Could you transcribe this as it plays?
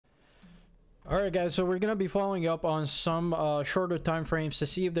All right, guys, so we're going to be following up on some shorter time frames to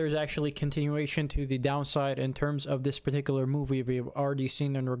see if there's actually continuation to the downside in terms of this particular move we've already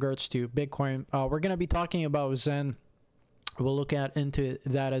seen in regards to Bitcoin. We're going to be talking about Zen. We'll look at into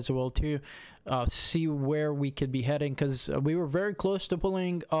that as well too, see where we could be heading, because we were very close to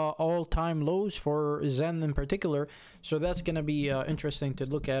pulling all-time lows for Zen in particular, so that's going to be interesting to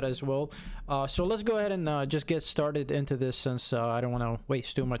look at as well. So let's go ahead and just get started into this, since I don't want to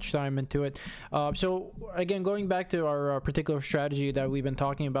waste too much time into it. So again, going back to our particular strategy that we've been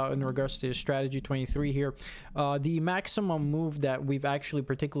talking about in regards to strategy 23 here, the maximum move that we've actually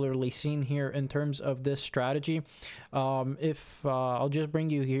particularly seen here in terms of this strategy, if I'll just bring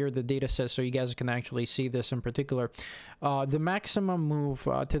you here the data set so you guys can actually see this in particular. The maximum move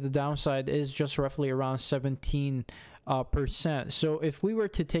to the downside is just roughly around 17%. So if we were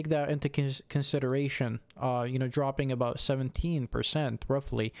to take that into consideration, you know, dropping about 17%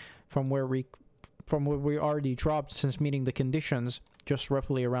 roughly from where we already dropped since meeting the conditions, just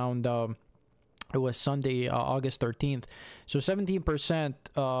roughly around it was Sunday, August 13th. So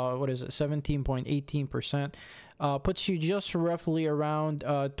 17%, what is it, 17.18%, puts you just roughly around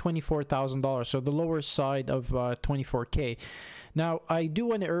 $24,000. So the lower side of 24K. Now, I do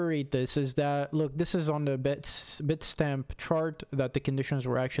want to iterate this, is that, look, this is on the Bitstamp chart that the conditions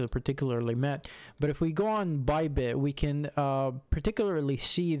were actually particularly met. But if we go on Bybit, we can particularly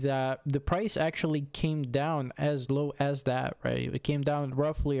see that the price actually came down as low as that, right? It came down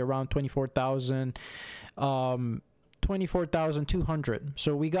roughly around 24,000, 24,200.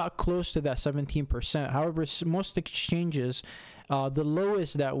 So we got close to that 17%. However, most exchanges, the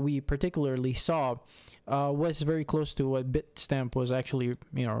lowest that we particularly saw was very close to what Bitstamp was actually,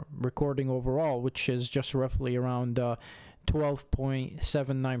 you know, recording overall, which is just roughly around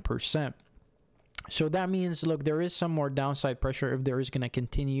 12.79%. So that means, look, there is some more downside pressure if there is going to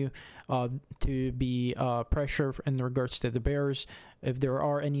continue to be pressure in regards to the bears, if there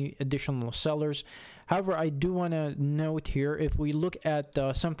are any additional sellers. However, I do want to note here, if we look at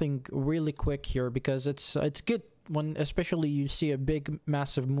something really quick here, because it's good when especially you see a big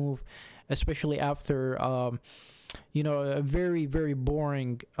massive move, especially after you know, a very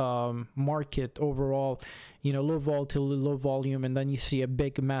boring market overall, you know, low volatility, low volume, and then you see a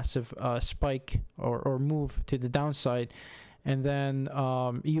big massive spike or move to the downside, and then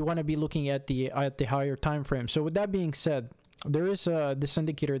you want to be looking at the higher time frame. So with that being said, there is this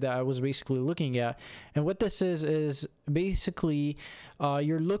indicator that I was basically looking at, and what this is basically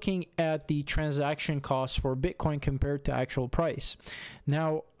you're looking at the transaction cost for Bitcoin compared to actual price.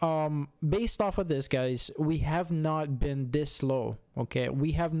 Now, based off of this, guys, we have not been this low. Okay,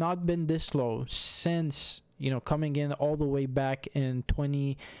 we have not been this low since, you know, coming in all the way back in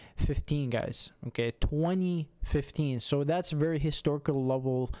 2015, guys. Okay, 2015. So that's very historical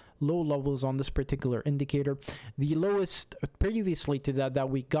low levels on this particular indicator. The lowest previously to that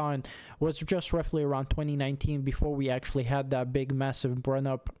we gone was just roughly around 2019, before we actually had that big massive run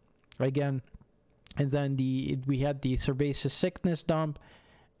up again, and then we had the Cervasis sickness dump,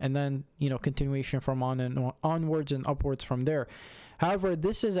 and then, you know, continuation from onwards and upwards from there. However,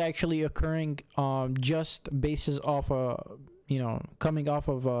 this is actually occurring just basis off a, you know, coming off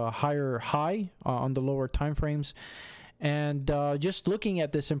of a higher high on the lower time frames. And just looking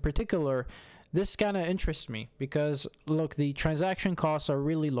at this in particular, this kind of interests me, because look, the transaction costs are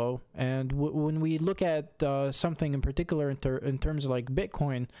really low, and when we look at something in particular in terms of like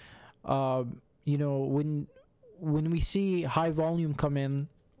Bitcoin, you know, when we see high volume come in,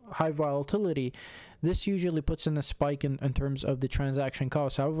 high volatility, this usually puts in a spike in terms of the transaction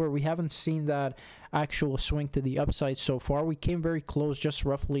costs. However, we haven't seen that actual swing to the upside so far. We came very close, just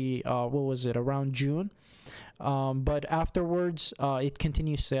roughly what was it, around June, but afterwards it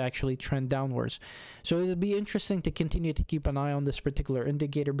continues to actually trend downwards. So it'll be interesting to continue to keep an eye on this particular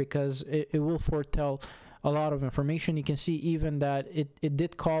indicator, because it will foretell a lot of information. You can see even that it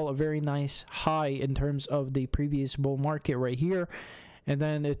did call a very nice high in terms of the previous bull market right here, and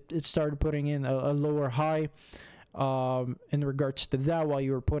then it started putting in a lower high in regards to that, while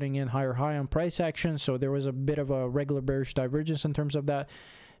you were putting in higher high on price action. So there was a bit of a regular bearish divergence in terms of that.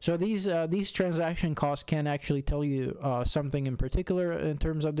 So these transaction costs can actually tell you something in particular in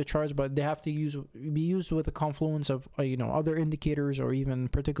terms of the charts, but they have to be used with a confluence of you know, other indicators, or even in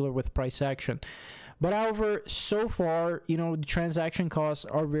particular with price action. But however, so far, you know, the transaction costs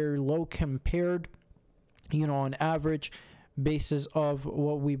are very low compared, you know, on average basis of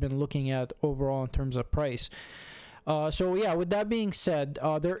what we've been looking at overall in terms of price. So yeah, with that being said,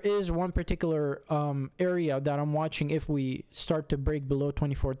 there is one particular area that I'm watching. If we start to break below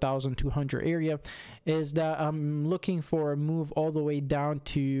 24,200 area, is that I'm looking for a move all the way down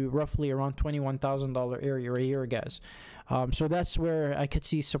to roughly around $21,000 area right here, guys. So that's where I could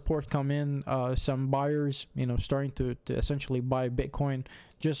see support come in. Some buyers, you know, starting to essentially buy Bitcoin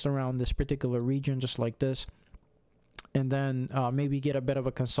just around this particular region, just like this. And then maybe get a bit of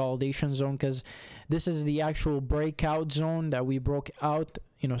a consolidation zone, because this is the actual breakout zone that we broke out,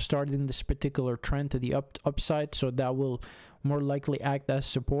 you know, starting this particular trend to the upside. So that will more likely act as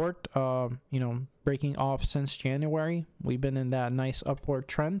support, you know, breaking off since January. We've been in that nice upward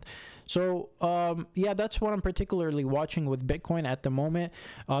trend. So yeah, that's what I'm particularly watching with Bitcoin at the moment.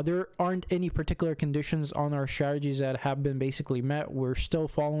 There aren't any particular conditions on our strategies that have been basically met. We're still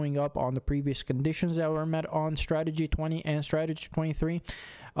following up on the previous conditions that were met on strategy 20 and strategy 23.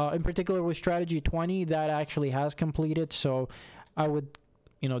 In particular with strategy 20, that actually has completed. So I would,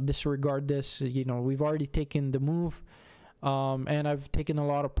 you know, disregard this. You know, we've already taken the move. And I've taken a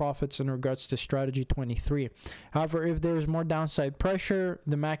lot of profits in regards to strategy 23. However, if there's more downside pressure,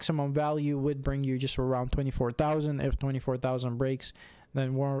 the maximum value would bring you just around 24,000. If 24,000 breaks, then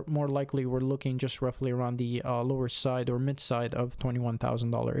more likely we're looking just roughly around the lower side or mid side of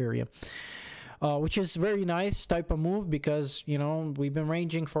 $21,000 area. Which is very nice type of move, because, you know, we've been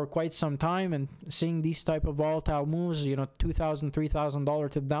ranging for quite some time, and seeing these type of volatile moves, you know, $2,000,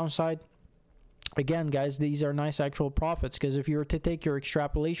 $3,000 to the downside. Again, guys, these are nice actual profits, because if you were to take your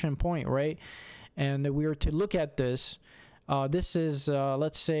extrapolation point, right, and we were to look at this, this is,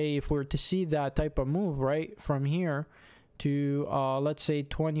 let's say, if we were to see that type of move, right, from here to, let's say,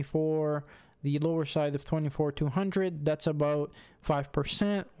 24, the lower side of 24,200, that's about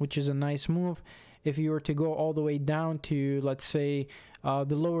 5%, which is a nice move. If you were to go all the way down to, let's say,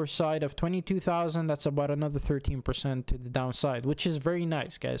 the lower side of 22,000, that's about another 13% to the downside, which is very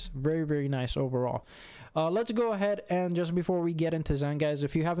nice, guys. Very, very nice overall. Let's go ahead, and just before we get into Zen, guys,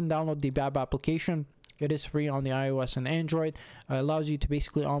 if you haven't downloaded the BAB application, it is free on the iOS and Android. Allows you to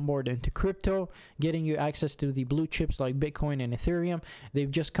basically onboard into crypto, getting you access to the blue chips like Bitcoin and Ethereum.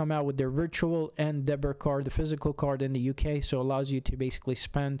 They've just come out with their virtual and debit card, the physical card in the UK, so it allows you to basically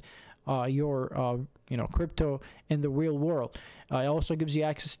spend your you know, crypto in the real world. It also gives you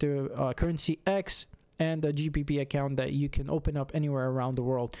access to currency X and a GPP account that you can open up anywhere around the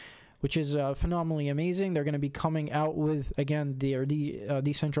world, which is phenomenally amazing. They're going to be coming out with, again, their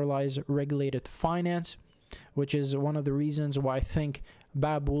decentralized regulated finance, which is one of the reasons why I think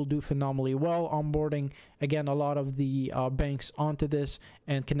BAB will do phenomenally well, onboarding, again, a lot of the banks onto this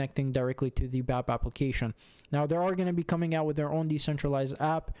and connecting directly to the BAB application. Now, they are going to be coming out with their own decentralized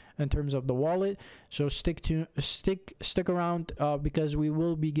app in terms of the wallet, so stick around, because we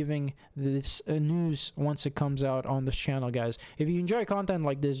will be giving this news once it comes out on this channel, guys. If you enjoy content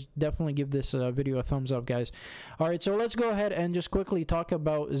like this, definitely give this video a thumbs up, guys. All right, so let's go ahead and just quickly talk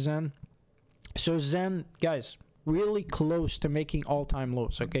about Zen. So Zen, guys, really close to making all-time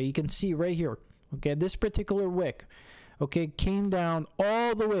lows. Okay, you can see right here, okay, this particular wick, okay, came down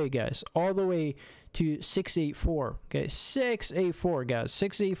all the way, guys, all the way to 684. Okay, 684, guys,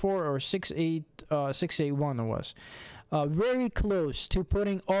 684 or 681 it was. Very close to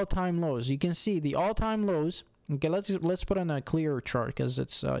putting all-time lows. You can see the all-time lows. Okay, let's put on a clearer chart, because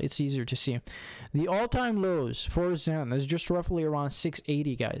it's easier to see. The all-time lows for Zen is just roughly around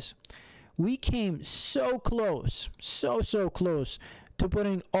 680, guys. We came so close, so close to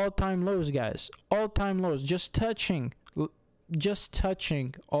putting all-time lows, guys. All-time lows, just touching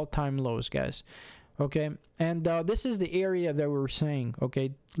all-time lows, guys. Okay, and this is the area that we're saying,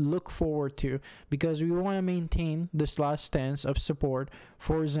 okay, look forward to, because we want to maintain this last stance of support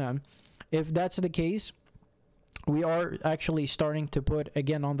for Zen. If that's the case, we are actually starting to put,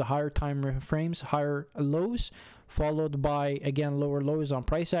 again, on the higher time frames, higher lows, followed by, again, lower lows on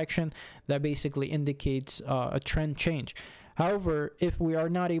price action. That basically indicates a trend change. However, if we are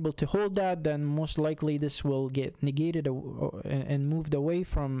not able to hold that, then most likely this will get negated and moved away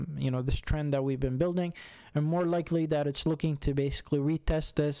from, you know, this trend that we've been building, and more likely that it's looking to basically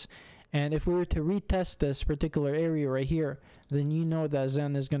retest this. And if we were to retest this particular area right here, then you know that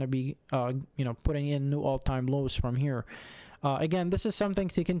Zen is going to be, you know, putting in new all-time lows from here. Again, this is something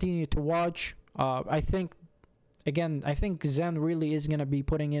to continue to watch. I think Zen really is going to be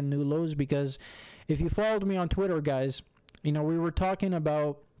putting in new lows, because if you followed me on Twitter, guys, you know, we were talking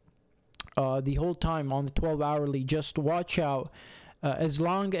about the whole time on the 12-hourly, just watch out. As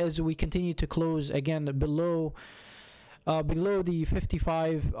long as we continue to close, again, below the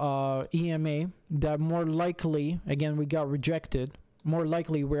 55 EMA, that more likely, again, we got rejected, more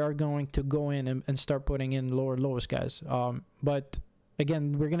likely we are going to go in and start putting in lower lows, guys. But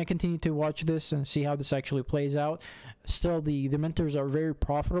again, we're going to continue to watch this and see how this actually plays out. Still, the mentors are very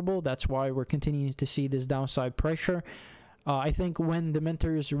profitable. That's why we're continuing to see this downside pressure. I think when the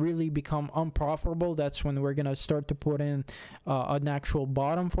mentors really become unprofitable, that's when we're going to start to put in an actual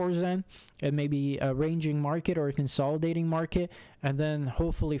bottom for Zen, and maybe a ranging market or a consolidating market. And then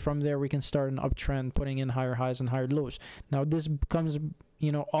hopefully from there, we can start an uptrend, putting in higher highs and higher lows. Now, this comes,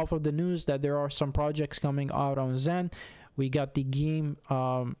 you know, off of the news that there are some projects coming out on Zen. We got the game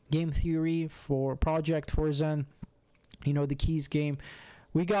theory for project for Zen, you know, the keys game.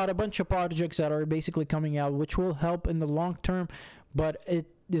 We got a bunch of projects that are basically coming out, which will help in the long term, but it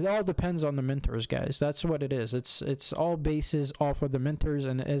all depends on the mentors, guys. That's what it is. It's all bases off of the mentors,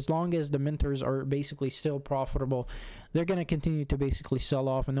 and as long as the mentors are basically still profitable, they're going to continue to basically sell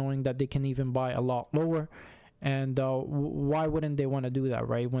off, knowing that they can even buy a lot lower. And why wouldn't they want to do that,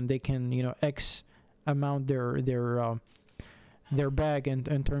 right? When they can, you know, X amount their bag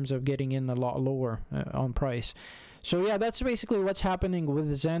in terms of getting in a lot lower on price. So yeah, that's basically what's happening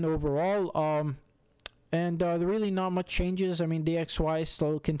with Zen overall. And really not much changes. I mean, DXY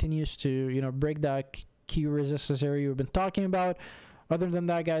still continues to, you know, break that key resistance area we've been talking about. Other than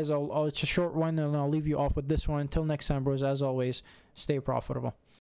that, guys, it's a short one, and I'll leave you off with this one. Until next time, bros, as always, stay profitable.